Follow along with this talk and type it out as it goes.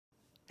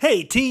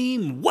Hey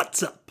team,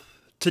 what's up?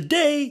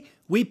 Today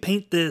we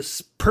paint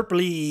this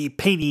purpley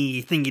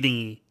painty thingy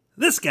dingy.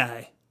 This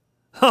guy.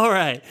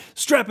 Alright,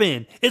 strap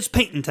in, it's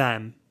painting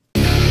time.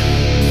 Are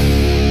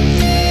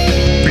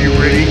you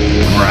ready?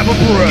 Grab a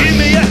brush. Give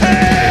me a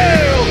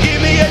hell!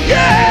 Give me a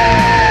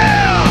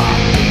yeah!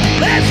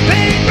 Let's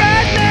paint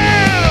right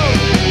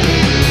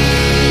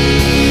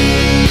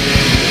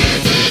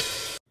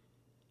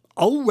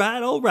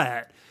now!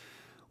 Alright.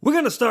 We're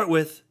gonna start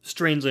with,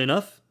 strangely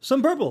enough,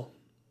 some purple.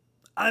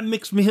 I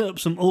mixed me up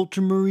some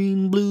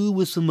ultramarine blue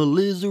with some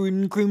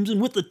alizarin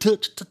crimson with a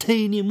touch of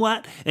titanium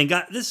white and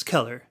got this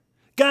color.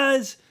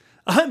 Guys,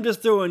 I'm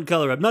just throwing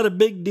color up, not a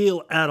big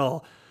deal at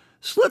all.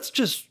 So let's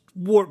just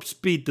warp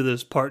speed to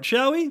this part,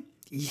 shall we?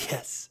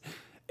 Yes.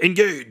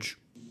 Engage.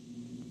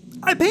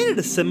 I painted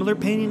a similar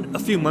painting a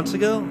few months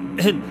ago,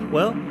 and,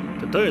 well,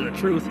 to tell you the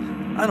truth,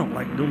 I don't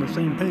like doing the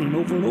same painting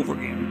over and over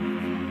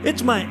again.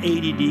 It's my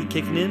ADD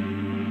kicking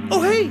in.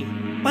 Oh hey,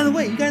 by the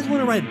way, you guys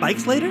want to ride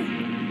bikes later?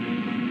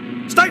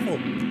 Stifle!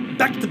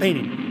 Back to the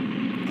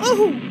painting.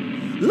 Oh,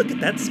 look at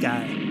that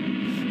sky.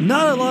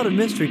 Not a lot of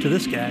mystery to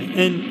this guy,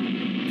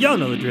 and y'all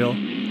know the drill.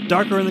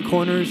 Darker in the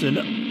corners and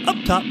up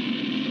top,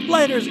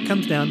 lighter as it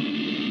comes down.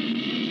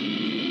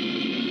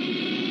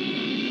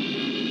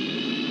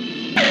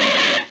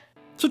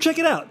 So check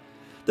it out.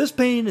 This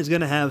painting is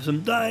going to have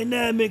some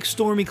dynamic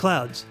stormy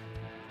clouds.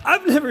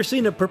 I've never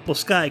seen a purple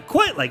sky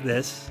quite like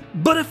this,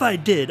 but if I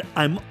did,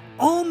 I'm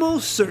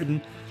almost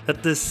certain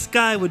that the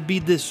sky would be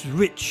this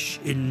rich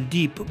and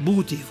deep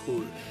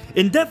beautiful,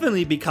 and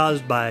definitely be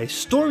caused by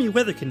stormy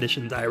weather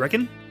conditions, I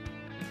reckon.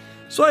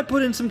 So I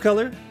put in some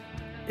color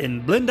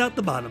and blend out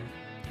the bottom.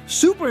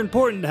 Super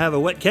important to have a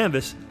wet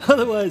canvas,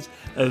 otherwise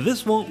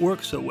this won't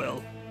work so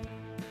well.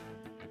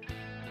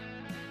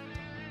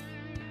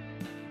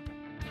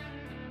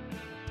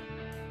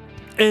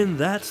 And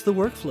that's the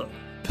workflow.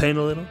 Paint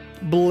a little,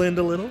 blend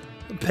a little,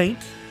 paint,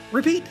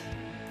 repeat.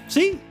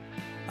 See?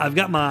 I've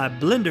got my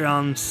blender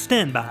on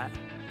standby.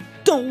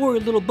 Don't worry,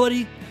 little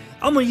buddy.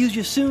 I'm gonna use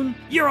you soon.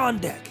 You're on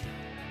deck.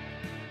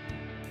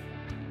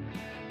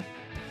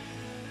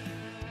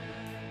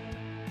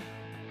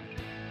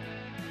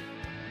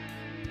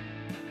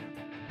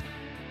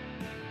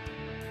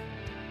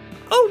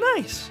 Oh,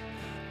 nice.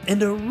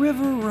 And a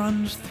river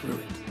runs through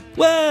it.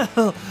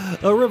 Well,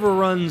 a river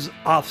runs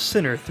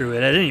off-center through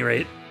it at any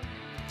rate.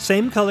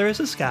 Same color as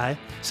the sky,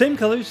 same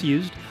colors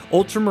used,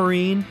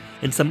 ultramarine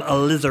and some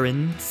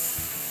alizarins.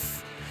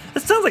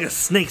 That sounds like a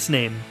snake's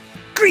name.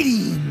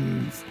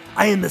 Greetings!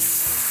 I am the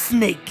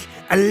snake,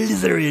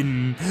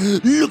 alizarin.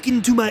 Look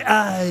into my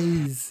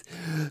eyes.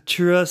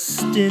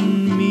 Trust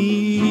in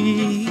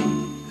me.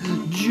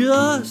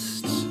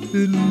 Just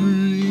in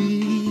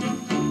me.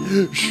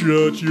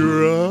 Shut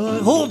your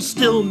eyes. Hold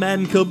still,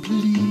 man cub,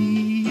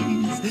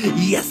 please.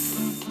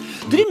 Yes!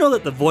 Did you know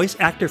that the voice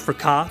actor for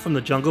Kaa from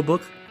the Jungle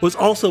Book was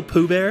also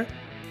Pooh Bear?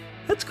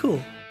 That's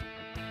cool.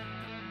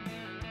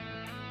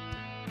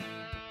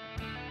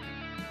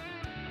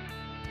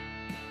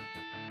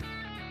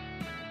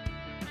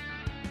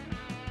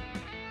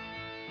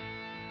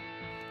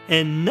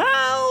 And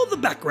now the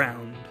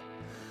background.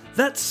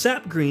 That's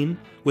sap green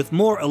with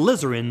more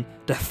alizarin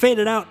to fade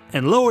it out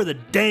and lower the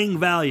dang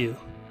value.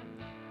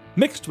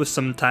 Mixed with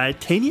some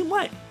titanium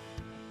white.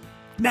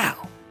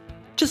 Now,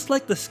 just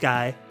like the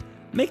sky,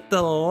 make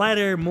the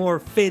lighter, more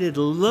faded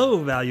low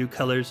value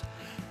colors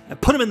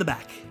and put them in the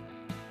back.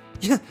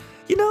 Yeah,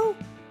 you know,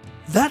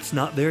 that's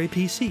not very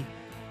PC.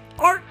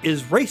 Art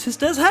is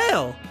racist as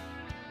hell.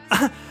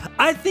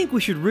 I think we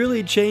should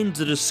really change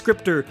the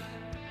descriptor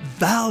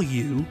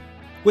value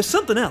with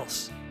something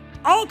else.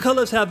 All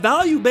colors have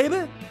value,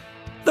 baby.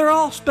 They're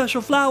all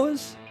special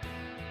flowers.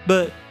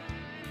 But,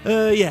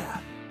 yeah,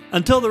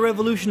 until the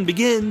revolution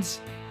begins,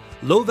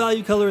 low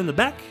value color in the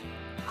back,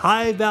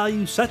 high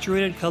value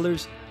saturated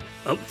colors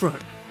up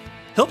front.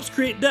 Helps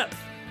create depth.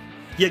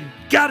 You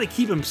gotta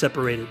keep them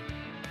separated.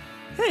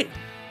 Hey,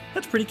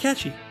 that's pretty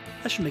catchy.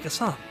 I should make a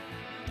song.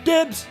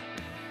 Dibs!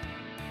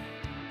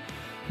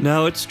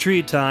 Now it's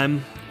tree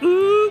time.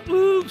 Ooh,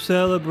 ooh,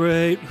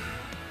 celebrate.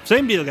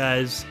 Same deal,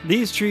 guys.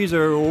 These trees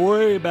are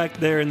way back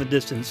there in the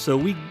distance, so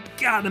we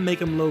gotta make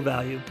them low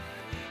value.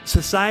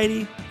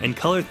 Society and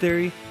color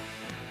theory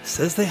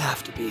says they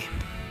have to be.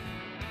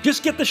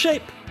 Just get the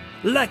shape.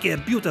 Like a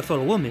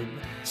beautiful woman.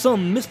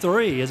 Some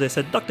mystery is a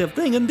seductive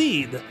thing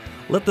indeed.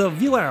 Let the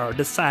viewer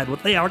decide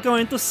what they are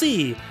going to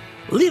see.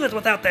 Leave it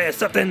without a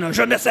certain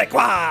je ne sais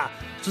quoi,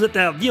 so that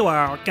the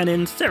viewer can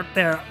insert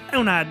their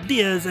own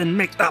ideas and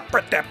make a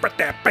pretty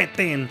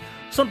painting.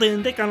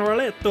 Something they can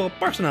relate to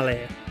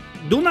personally.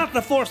 Do not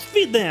force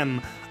feed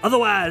them,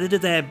 otherwise it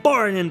is a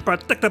boring and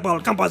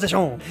predictable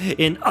composition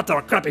in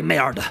utter crappy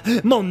merde.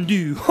 Mon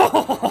Dieu.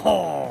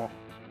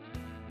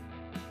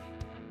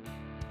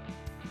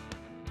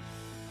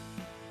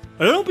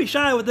 Don't be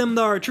shy with them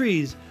there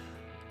trees.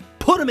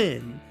 Put them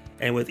in,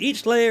 and with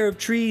each layer of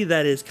tree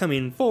that is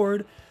coming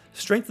forward,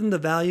 strengthen the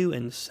value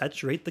and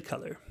saturate the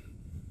color.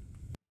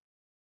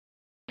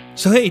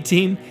 So hey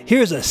team,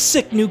 here's a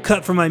sick new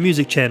cut from my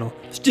music channel,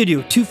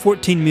 Studio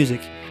 214 Music.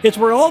 It's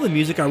where all the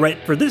music I write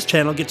for this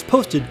channel gets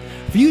posted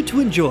for you to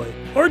enjoy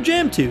or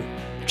jam to.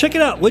 Check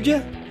it out, would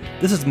ya?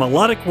 This is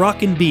Melodic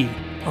Rockin' B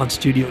on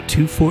Studio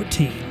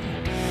 214.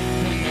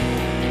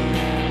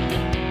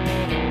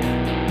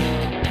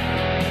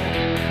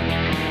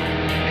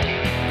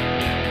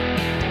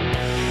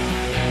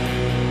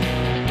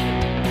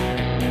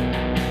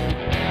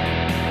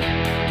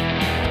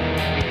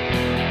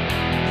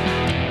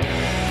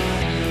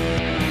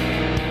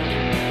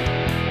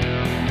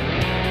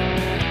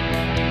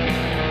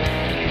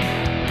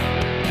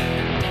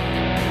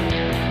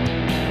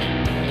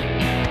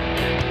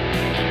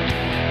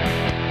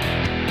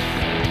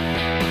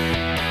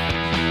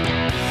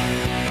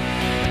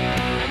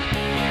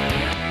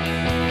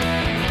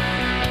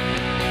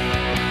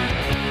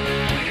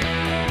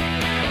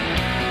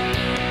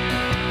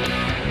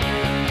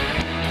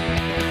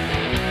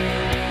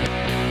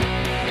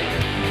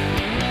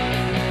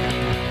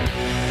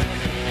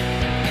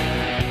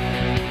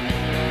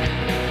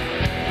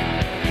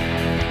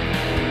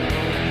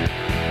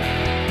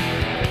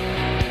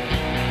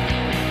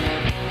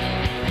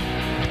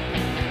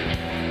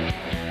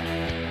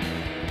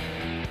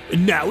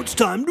 And now it's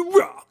time to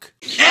rock!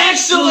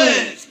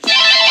 Excellent!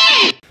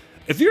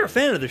 If you're a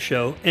fan of the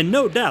show, and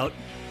no doubt,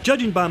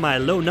 judging by my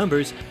low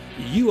numbers,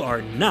 you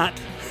are not.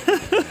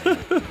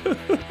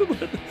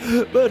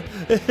 but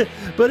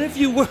if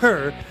you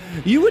were,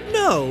 you would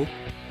know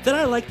that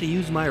I like to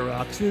use my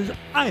rocks as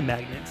eye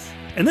magnets.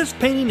 And this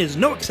painting is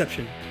no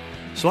exception.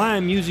 So I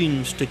am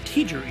using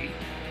strategery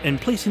and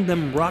placing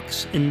them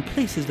rocks in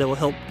places that will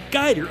help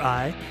guide your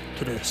eye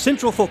to the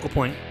central focal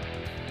point.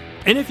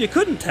 And if you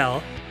couldn't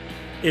tell,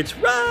 it's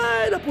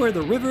right up where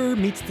the river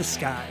meets the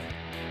sky.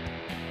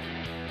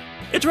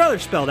 It's rather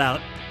spelled out,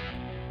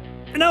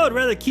 and I would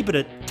rather keep it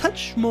a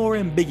touch more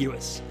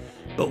ambiguous,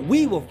 but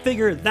we will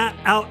figure that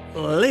out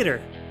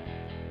later.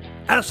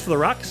 As for the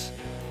rocks,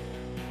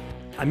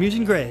 I'm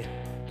using gray.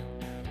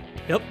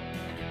 Yep,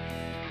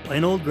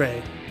 plain old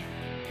gray.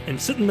 And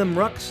sitting them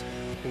rocks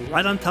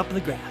right on top of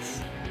the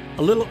grass.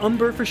 A little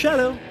umber for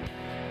shadow.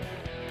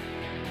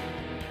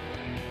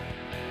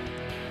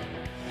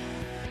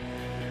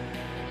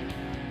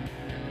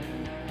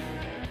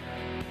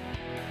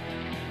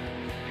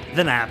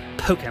 Then I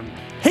poke him.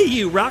 Hey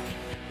you, rock!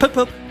 Poke,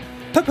 poke,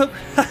 poke, poke.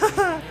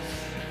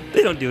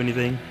 They don't do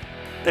anything.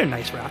 They're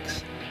nice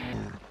rocks.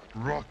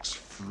 Rock's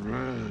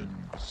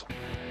friends.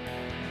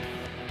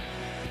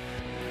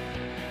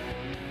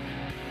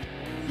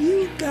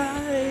 You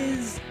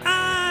guys,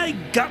 I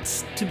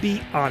gots to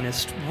be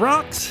honest.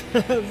 Rocks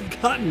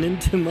have gotten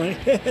into my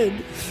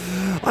head.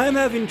 I'm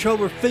having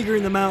trouble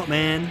figuring them out,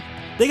 man.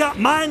 They got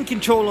mind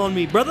control on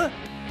me, brother.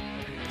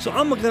 So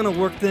I'm gonna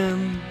work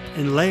them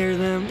and layer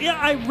them. Yeah,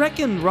 I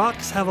reckon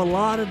rocks have a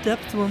lot of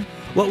depth to them.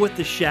 What with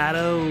the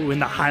shadow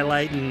and the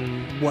highlight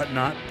and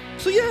whatnot.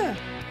 So yeah,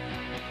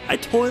 I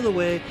toil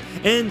away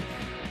and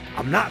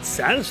I'm not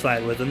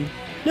satisfied with them.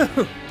 No,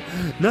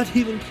 not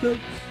even close.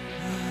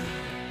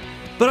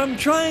 But I'm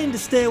trying to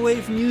stay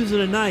away from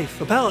using a knife,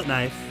 a palette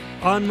knife,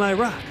 on my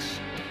rocks.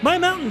 My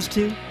mountains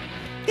too.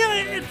 Yeah,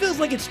 it feels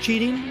like it's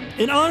cheating.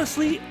 And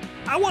honestly,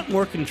 I want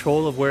more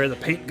control of where the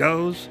paint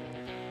goes.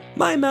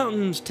 My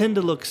mountains tend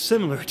to look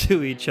similar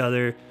to each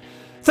other.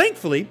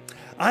 Thankfully,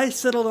 I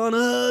settled on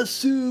a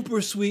super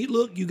sweet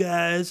look, you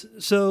guys,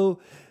 so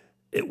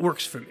it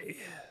works for me.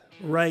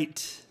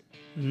 Right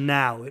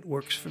now it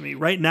works for me.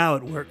 Right now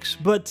it works.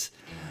 But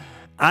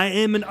I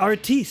am an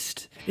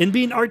artiste, and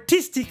being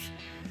artistic,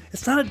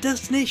 it's not a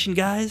destination,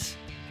 guys.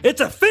 It's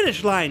a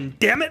finish line,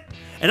 damn it!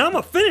 And I'm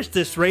gonna finish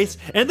this race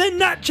and then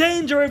not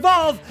change or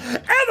evolve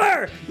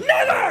ever!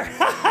 Never!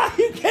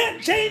 You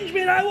can't change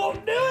me and I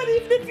won't do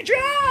it even if you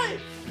try!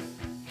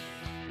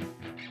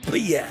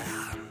 But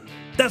yeah,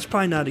 that's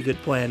probably not a good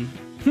plan.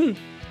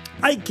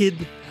 I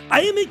kid.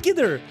 I am a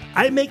kidder.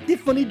 I make the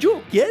funny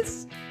joke,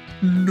 yes?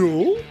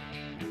 No?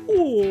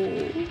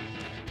 Oh.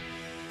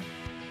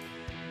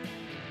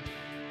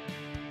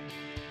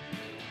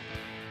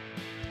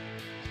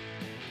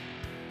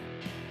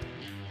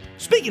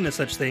 Speaking of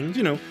such things,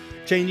 you know,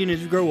 changing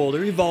as you grow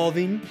older,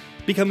 evolving,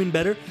 becoming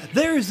better,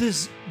 there's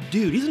this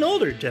dude, he's an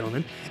older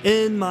gentleman,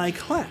 in my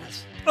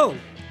class. Oh,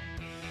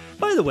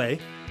 by the way,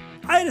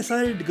 I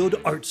decided to go to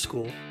art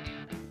school.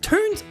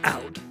 Turns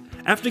out,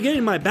 after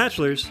getting my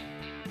bachelor's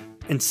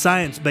in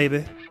science,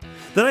 baby,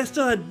 that I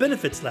still had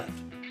benefits left.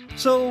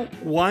 So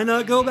why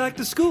not go back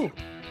to school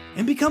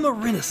and become a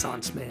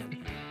Renaissance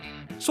man?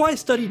 So I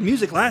studied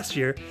music last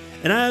year,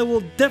 and I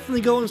will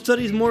definitely go and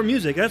study more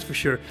music, that's for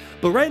sure.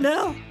 But right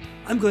now,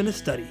 I'm going to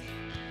study.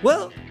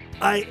 Well,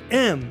 I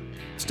am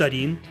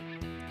studying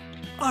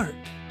art.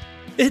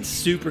 It's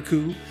super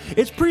cool.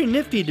 It's pretty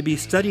nifty to be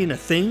studying a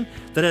thing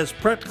that has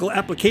practical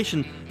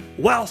application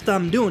whilst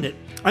I'm doing it.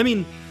 I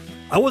mean,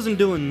 I wasn't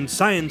doing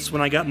science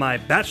when I got my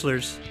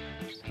bachelor's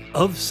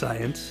of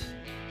science.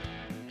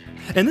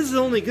 And this is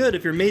only good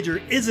if your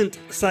major isn't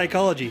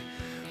psychology,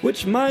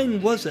 which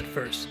mine was at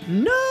first.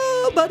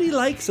 Nobody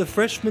likes a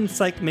freshman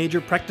psych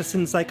major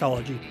practicing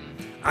psychology.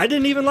 I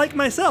didn't even like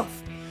myself.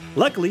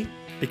 Luckily,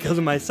 because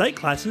of my psych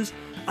classes,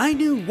 I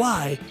knew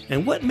why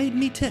and what made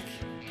me tick.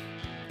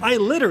 I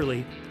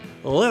literally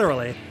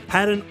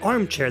had an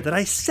armchair that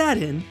I sat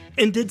in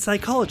and did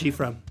psychology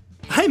from.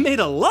 I made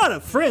a lot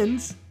of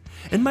friends,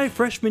 and my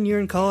freshman year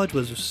in college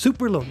was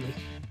super lonely.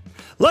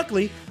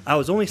 Luckily, I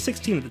was only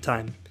 16 at the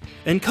time,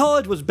 and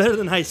college was better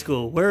than high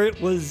school, where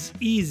it was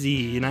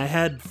easy and I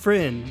had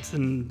friends.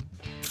 And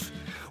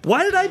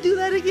why did I do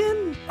that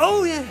again?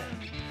 Oh yeah,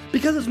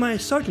 because as my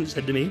sergeant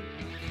said to me,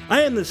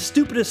 I am the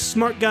stupidest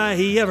smart guy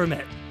he ever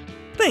met.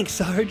 Thanks,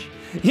 Sarge.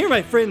 You're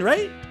my friend,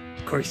 right?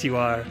 Of course you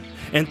are.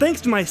 And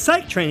thanks to my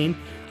psych training,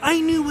 I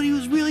knew what he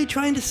was really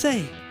trying to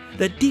say.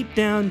 That deep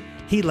down,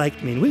 he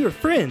liked me and we were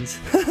friends.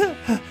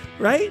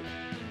 Right?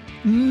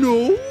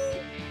 No?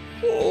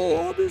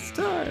 Oh, this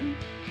time.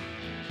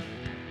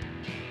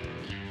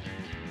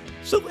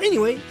 So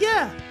anyway,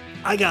 yeah,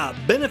 I got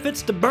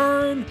benefits to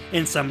burn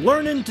and some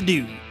learning to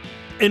do.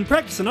 And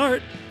practicing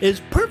art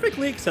is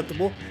perfectly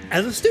acceptable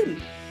as a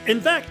student. In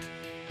fact,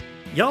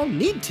 y'all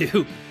need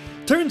to.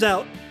 Turns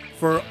out,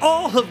 for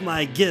all of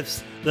my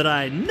gifts that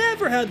I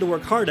never had to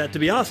work hard at to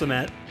be awesome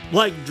at,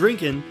 like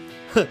drinking,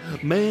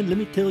 man, let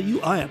me tell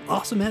you, I am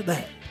awesome at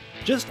that.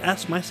 Just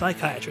ask my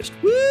psychiatrist.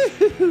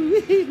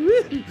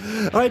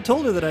 I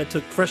told her that I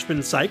took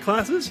freshman psych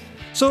classes,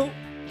 so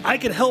I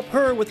could help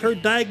her with her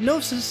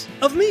diagnosis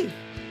of me.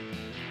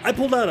 I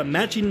pulled out a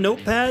matching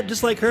notepad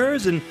just like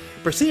hers and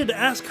proceeded to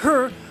ask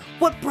her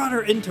what brought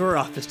her into her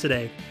office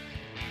today.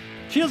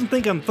 She doesn't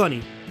think I'm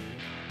funny,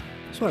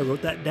 so I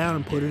wrote that down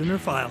and put it in her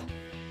file.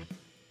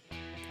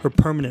 Her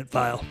permanent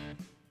file.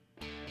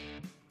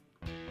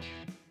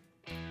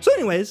 So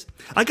anyways,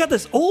 I got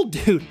this old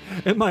dude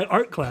in my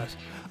art class.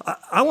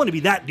 I want to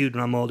be that dude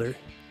when I'm older.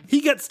 He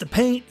gets to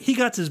paint, he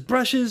got his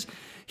brushes,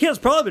 he has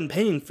probably been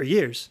painting for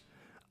years.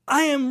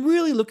 I am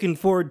really looking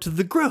forward to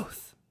the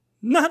growth.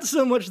 Not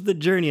so much the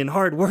journey and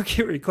hard work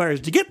it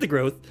requires to get the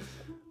growth,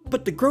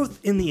 but the growth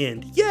in the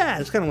end. Yeah, I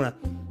just kind of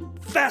want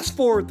to fast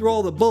forward through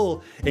all the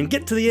bull and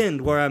get to the end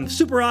where I'm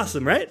super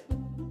awesome, right?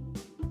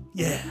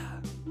 Yeah.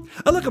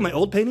 I look at my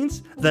old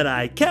paintings that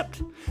I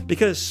kept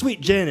because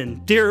sweet Jen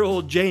and dear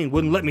old Jane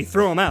wouldn't let me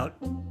throw them out.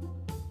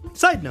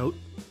 Side note,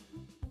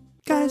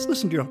 guys,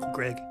 listen to your Uncle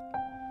Greg.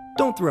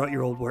 Don't throw out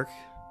your old work.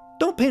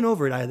 Don't paint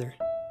over it either.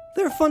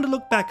 They're fun to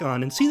look back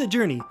on and see the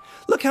journey.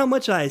 Look how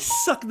much I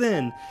sucked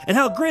then and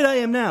how great I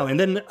am now. And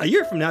then a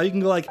year from now, you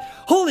can go like,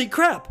 holy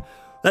crap,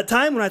 that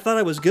time when I thought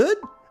I was good,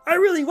 I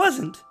really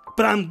wasn't,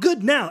 but I'm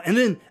good now. And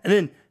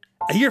then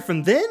a year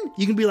from then,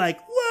 you can be like,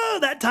 whoa,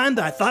 that time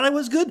that I thought I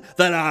was good,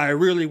 that I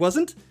really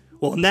wasn't.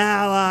 Well,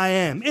 now I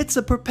am. It's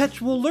a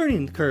perpetual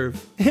learning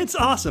curve. It's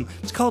awesome.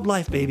 It's called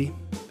life, baby.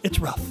 It's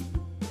rough.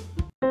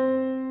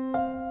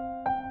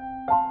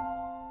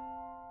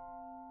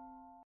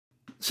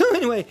 So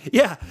anyway,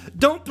 yeah,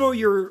 don't throw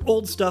your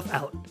old stuff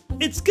out.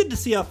 It's good to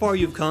see how far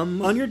you've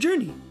come on your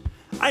journey.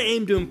 I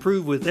aim to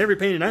improve with every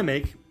painting I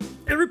make.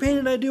 Every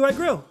painting I do, I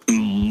grow.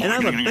 And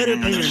I'm a better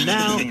painter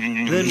now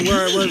than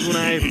where I was when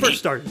I first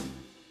started.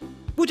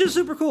 Which is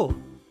super cool.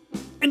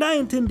 And I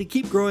intend to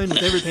keep growing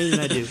with every painting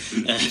I do.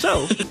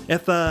 So,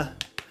 if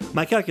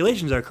my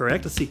calculations are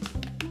correct, let's see.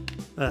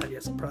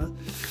 Yes,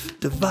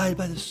 divide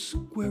by the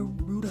square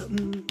root of,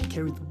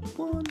 carry the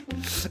 1.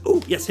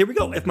 Oh, yes, here we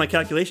go. If my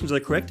calculations are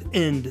correct,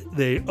 and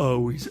they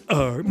always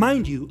are.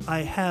 Mind you,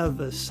 I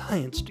have a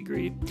science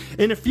degree.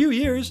 In a few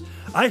years,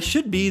 I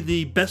should be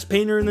the best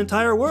painter in the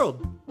entire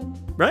world.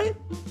 Right?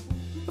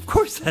 Of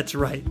course that's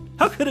right.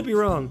 How could it be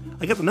wrong?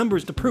 I got the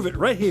numbers to prove it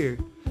right here.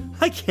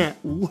 I can't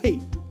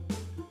wait.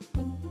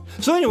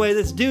 So anyway,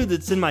 this dude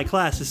that's in my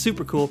class is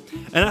super cool,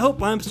 and I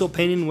hope I'm still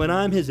painting when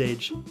I'm his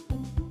age.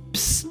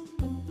 Psst.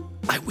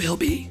 I will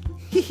be.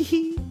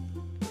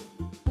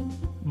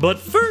 But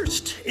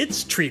first,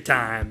 it's tree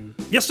time.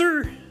 Yes,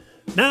 sir.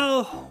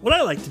 Now, what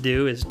I like to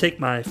do is take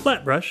my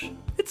flat brush.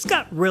 It's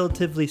got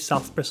relatively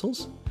soft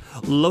bristles.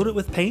 Load it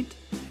with paint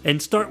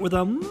and start with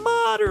a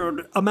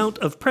moderate amount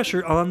of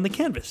pressure on the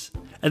canvas,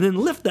 and then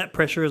lift that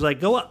pressure as I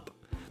go up.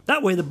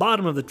 That way the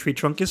bottom of the tree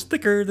trunk is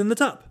thicker than the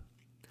top.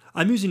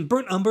 I'm using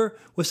burnt umber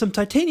with some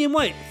titanium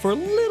white for a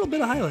little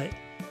bit of highlight.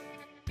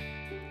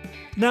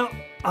 Now,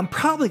 I'm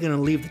probably going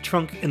to leave the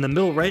trunk in the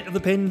middle right of the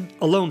painting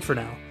alone for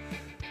now.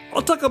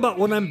 I'll talk about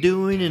what I'm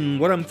doing and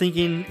what I'm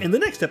thinking in the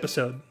next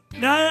episode.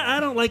 Now, I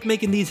don't like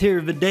making these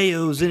here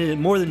videos in it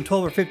more than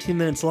 12 or 15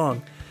 minutes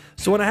long.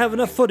 So when I have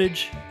enough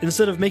footage,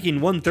 instead of making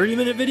one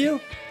 30-minute video,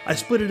 I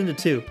split it into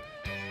 2.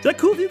 Is that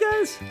cool with you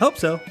guys? I hope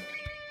so.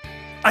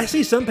 I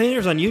see some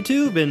painters on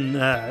YouTube,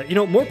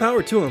 and more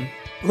power to them,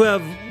 who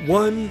have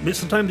 1,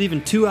 sometimes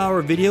even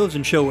 2-hour videos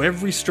and show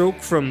every stroke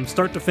from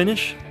start to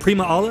finish,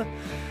 prima alla.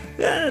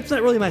 That's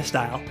not really my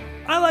style.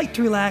 I like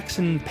to relax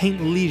and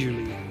paint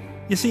leisurely.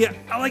 You see,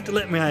 I like to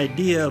let my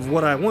idea of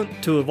what I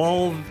want to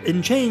evolve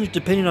and change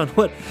depending on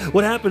what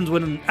happens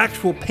when an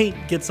actual paint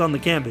gets on the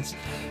canvas.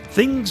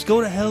 Things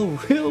go to hell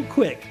real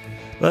quick,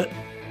 but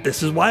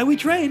this is why we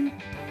train.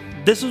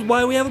 This is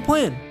why we have a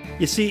plan.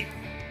 You see,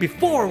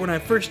 before, when I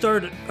first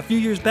started a few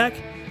years back,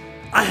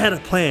 I had a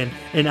plan,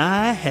 and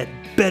I had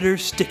better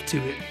stick to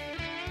it.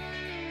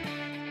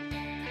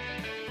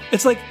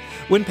 It's like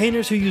when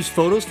painters who use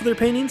photos for their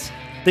paintings,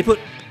 they put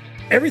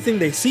everything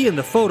they see in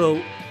the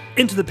photo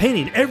into the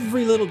painting,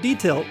 every little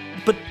detail,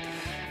 but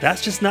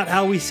that's just not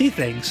how we see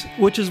things,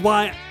 which is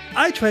why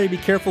I try to be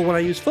careful when I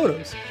use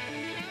photos.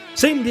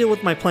 Same deal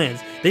with my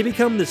plans. They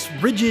become this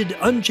rigid,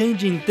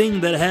 unchanging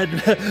thing that had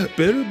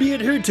better be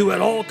adhered to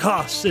at all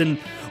costs, and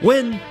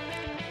when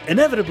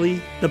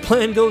inevitably the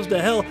plan goes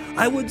to hell,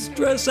 I would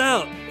stress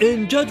out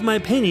and judge my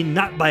painting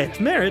not by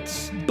its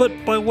merits, but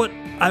by what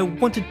I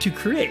wanted to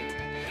create.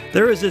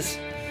 There is this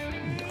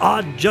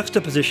odd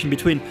juxtaposition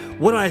between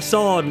what I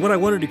saw and what I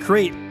wanted to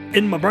create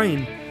in my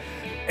brain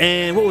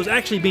and what was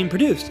actually being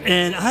produced,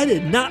 and I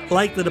did not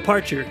like the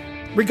departure,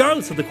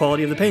 regardless of the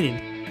quality of the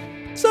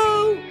painting.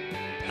 So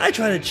I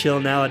try to chill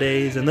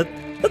nowadays and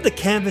let the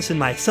canvas and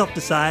myself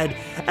decide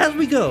as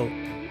we go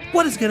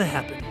what is going to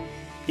happen.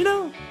 You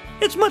know,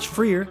 it's much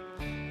freer.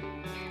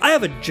 I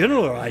have a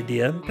general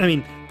idea. I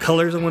mean,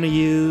 colors I want to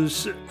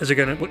use.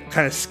 What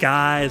kind of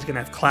sky? Is it going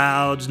to have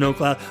clouds, no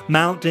clouds,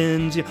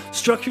 mountains,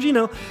 structures?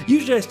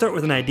 Usually I start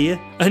with an idea,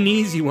 an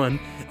easy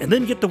one, and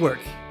then get to work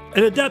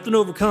and adapt and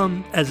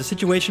overcome as the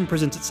situation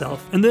presents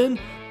itself. And then,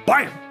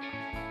 bam!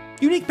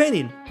 Unique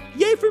painting.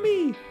 Yay for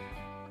me!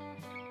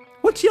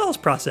 What's y'all's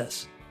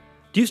process?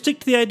 Do you stick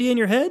to the idea in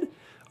your head,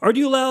 or do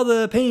you allow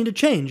the painting to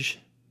change?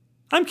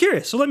 I'm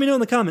curious, so let me know in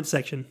the comments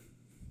section.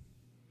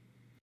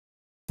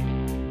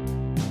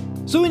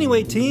 So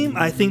anyway, team,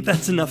 I think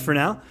that's enough for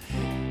now.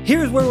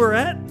 Here's where we're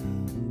at,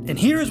 and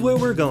here's where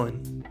we're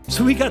going.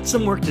 So we got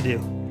some work to do.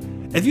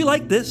 If you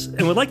like this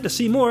and would like to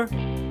see more,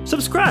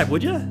 subscribe,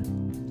 would ya?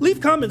 Leave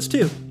comments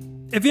too.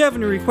 If you have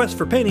any requests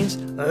for paintings,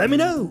 let me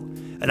know,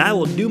 and I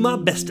will do my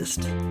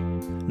bestest.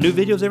 New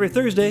videos every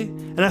Thursday,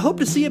 and I hope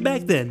to see you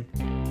back then.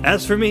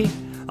 As for me,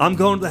 I'm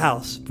going to the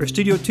house. For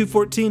Studio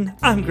 214,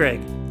 I'm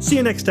Greg. See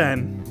you next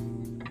time.